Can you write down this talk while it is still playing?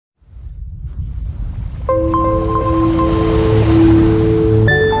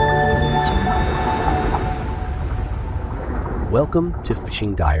Welcome to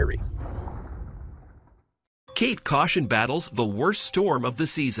Fishing Diary. Cape Caution battles the worst storm of the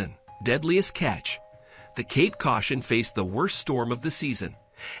season, Deadliest Catch. The Cape Caution faced the worst storm of the season,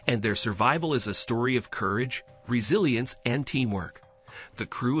 and their survival is a story of courage, resilience, and teamwork. The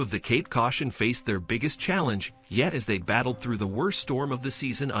crew of the Cape Caution faced their biggest challenge yet as they battled through the worst storm of the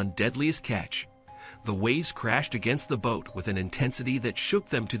season on Deadliest Catch. The waves crashed against the boat with an intensity that shook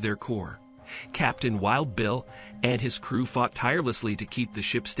them to their core. Captain Wild Bill and his crew fought tirelessly to keep the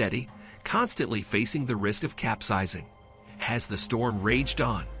ship steady, constantly facing the risk of capsizing. As the storm raged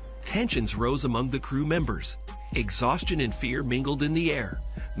on, tensions rose among the crew members. Exhaustion and fear mingled in the air,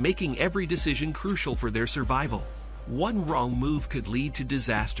 making every decision crucial for their survival. One wrong move could lead to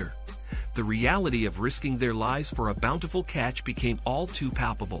disaster. The reality of risking their lives for a bountiful catch became all too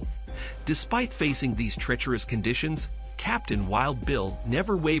palpable. Despite facing these treacherous conditions, Captain Wild Bill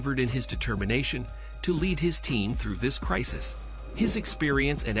never wavered in his determination to lead his team through this crisis. His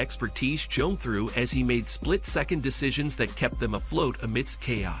experience and expertise shone through as he made split-second decisions that kept them afloat amidst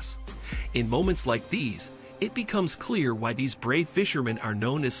chaos. In moments like these, it becomes clear why these brave fishermen are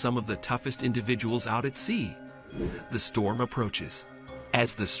known as some of the toughest individuals out at sea. The storm approaches.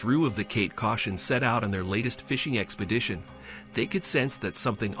 As the crew of the Cape Caution set out on their latest fishing expedition, they could sense that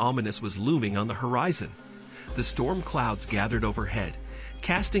something ominous was looming on the horizon. The storm clouds gathered overhead,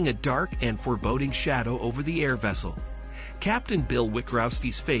 casting a dark and foreboding shadow over the air vessel. Captain Bill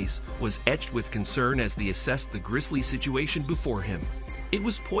Wickrowski's face was etched with concern as they assessed the grisly situation before him. It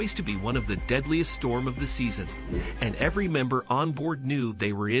was poised to be one of the deadliest storms of the season, and every member on board knew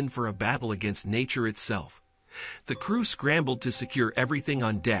they were in for a battle against nature itself. The crew scrambled to secure everything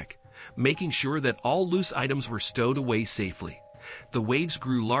on deck, making sure that all loose items were stowed away safely. The waves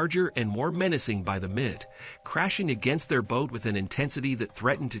grew larger and more menacing by the minute, crashing against their boat with an intensity that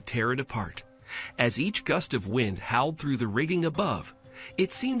threatened to tear it apart. As each gust of wind howled through the rigging above,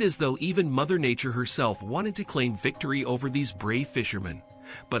 it seemed as though even Mother Nature herself wanted to claim victory over these brave fishermen.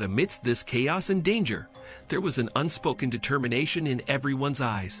 But amidst this chaos and danger, there was an unspoken determination in everyone's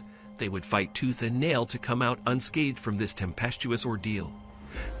eyes. They would fight tooth and nail to come out unscathed from this tempestuous ordeal.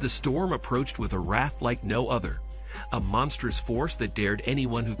 The storm approached with a wrath like no other, a monstrous force that dared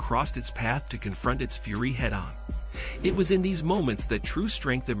anyone who crossed its path to confront its fury head-on. It was in these moments that true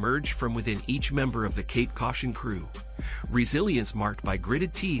strength emerged from within each member of the Cape Caution crew. Resilience marked by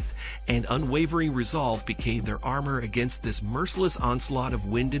gritted teeth and unwavering resolve became their armor against this merciless onslaught of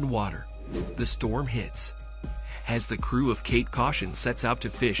wind and water. The storm hits. As the crew of Cape Caution sets out to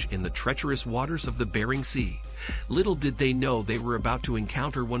fish in the treacherous waters of the Bering Sea, little did they know they were about to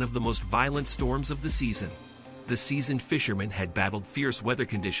encounter one of the most violent storms of the season. The seasoned fishermen had battled fierce weather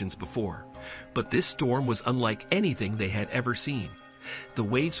conditions before, but this storm was unlike anything they had ever seen. The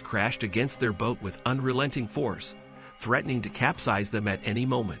waves crashed against their boat with unrelenting force, threatening to capsize them at any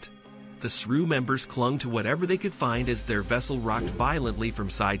moment. The crew members clung to whatever they could find as their vessel rocked violently from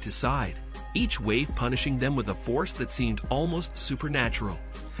side to side, each wave punishing them with a force that seemed almost supernatural.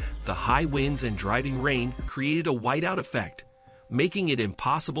 The high winds and driving rain created a whiteout effect, making it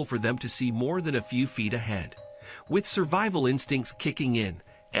impossible for them to see more than a few feet ahead. With survival instincts kicking in,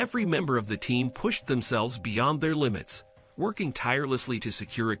 every member of the team pushed themselves beyond their limits, working tirelessly to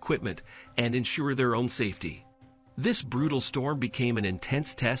secure equipment and ensure their own safety. This brutal storm became an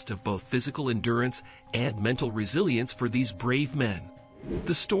intense test of both physical endurance and mental resilience for these brave men.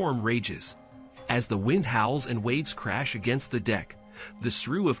 The storm rages. As the wind howls and waves crash against the deck, the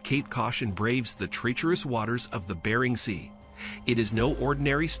crew of Cape Caution braves the treacherous waters of the Bering Sea. It is no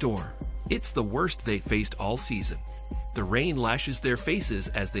ordinary storm. It's the worst they've faced all season. The rain lashes their faces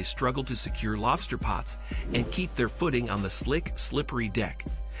as they struggle to secure lobster pots and keep their footing on the slick, slippery deck.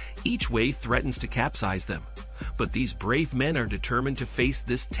 Each wave threatens to capsize them, but these brave men are determined to face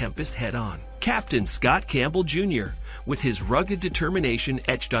this tempest head-on. Captain Scott Campbell Jr., with his rugged determination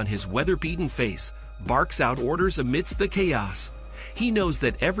etched on his weather-beaten face, barks out orders amidst the chaos. He knows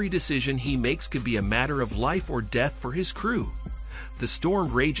that every decision he makes could be a matter of life or death for his crew. The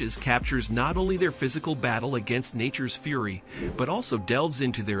storm rages captures not only their physical battle against nature's fury, but also delves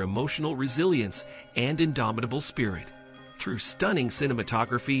into their emotional resilience and indomitable spirit. Through stunning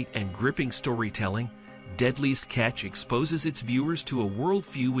cinematography and gripping storytelling, Deadliest Catch exposes its viewers to a world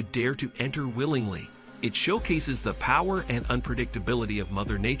few would dare to enter willingly. It showcases the power and unpredictability of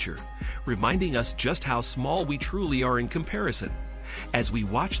Mother Nature, reminding us just how small we truly are in comparison. As we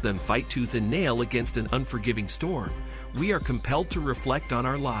watch them fight tooth and nail against an unforgiving storm, we are compelled to reflect on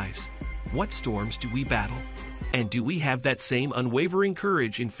our lives. What storms do we battle? And do we have that same unwavering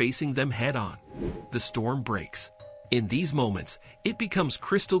courage in facing them head-on? The storm breaks. In these moments, it becomes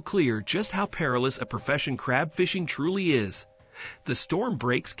crystal clear just how perilous a profession crab fishing truly is. The Storm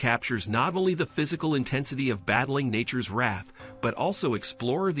Breaks captures not only the physical intensity of battling nature's wrath, but also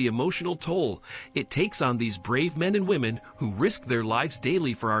explore the emotional toll it takes on these brave men and women who risk their lives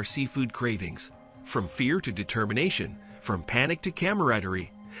daily for our seafood cravings. From fear to determination, from panic to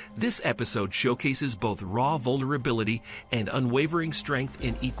camaraderie, this episode showcases both raw vulnerability and unwavering strength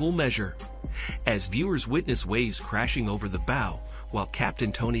in equal measure. As viewers witness waves crashing over the bow, while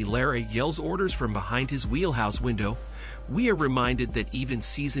Captain Tony Larry yells orders from behind his wheelhouse window, we are reminded that even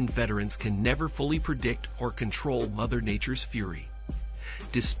seasoned veterans can never fully predict or control Mother Nature's fury.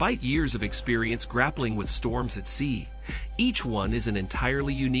 Despite years of experience grappling with storms at sea, each one is an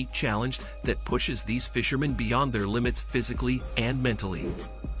entirely unique challenge that pushes these fishermen beyond their limits physically and mentally.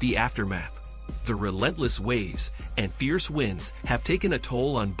 The aftermath. The relentless waves and fierce winds have taken a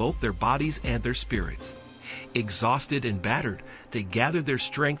toll on both their bodies and their spirits. Exhausted and battered, they gather their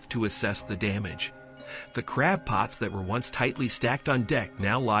strength to assess the damage. The crab pots that were once tightly stacked on deck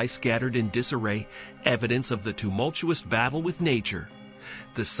now lie scattered in disarray, evidence of the tumultuous battle with nature.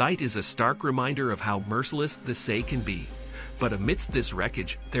 The sight is a stark reminder of how merciless the sea can be. But amidst this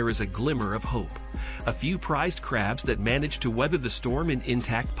wreckage, there is a glimmer of hope. A few prized crabs that manage to weather the storm in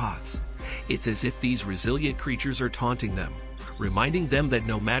intact pots. It's as if these resilient creatures are taunting them, reminding them that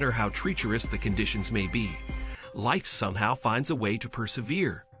no matter how treacherous the conditions may be, life somehow finds a way to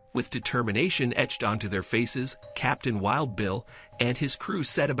persevere. With determination etched onto their faces, Captain Wild Bill and his crew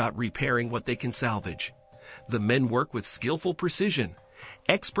set about repairing what they can salvage. The men work with skillful precision,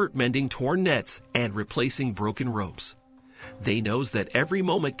 expert mending torn nets and replacing broken ropes. They know that every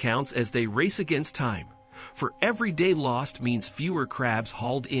moment counts as they race against time, for every day lost means fewer crabs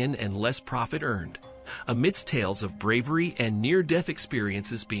hauled in and less profit earned. Amidst tales of bravery and near-death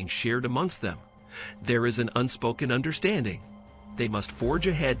experiences being shared amongst them, there is an unspoken understanding. They must forge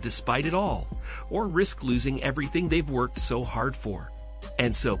ahead despite it all, or risk losing everything they've worked so hard for.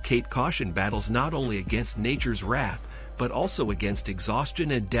 And so Cape Caution battles not only against nature's wrath, but also against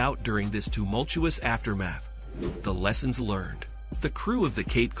exhaustion and doubt during this tumultuous aftermath. The lessons learned. The crew of the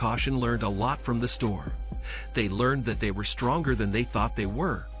Cape Caution learned a lot from the storm. They learned that they were stronger than they thought they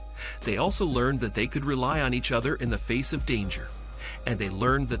were. They also learned that they could rely on each other in the face of danger. And they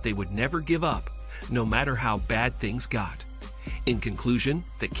learned that they would never give up, no matter how bad things got. In conclusion,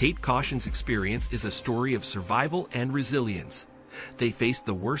 the Cape Caution's experience is a story of survival and resilience. They faced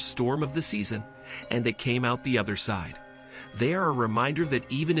the worst storm of the season, and they came out the other side. They are a reminder that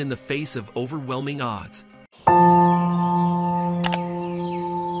even in the face of overwhelming odds,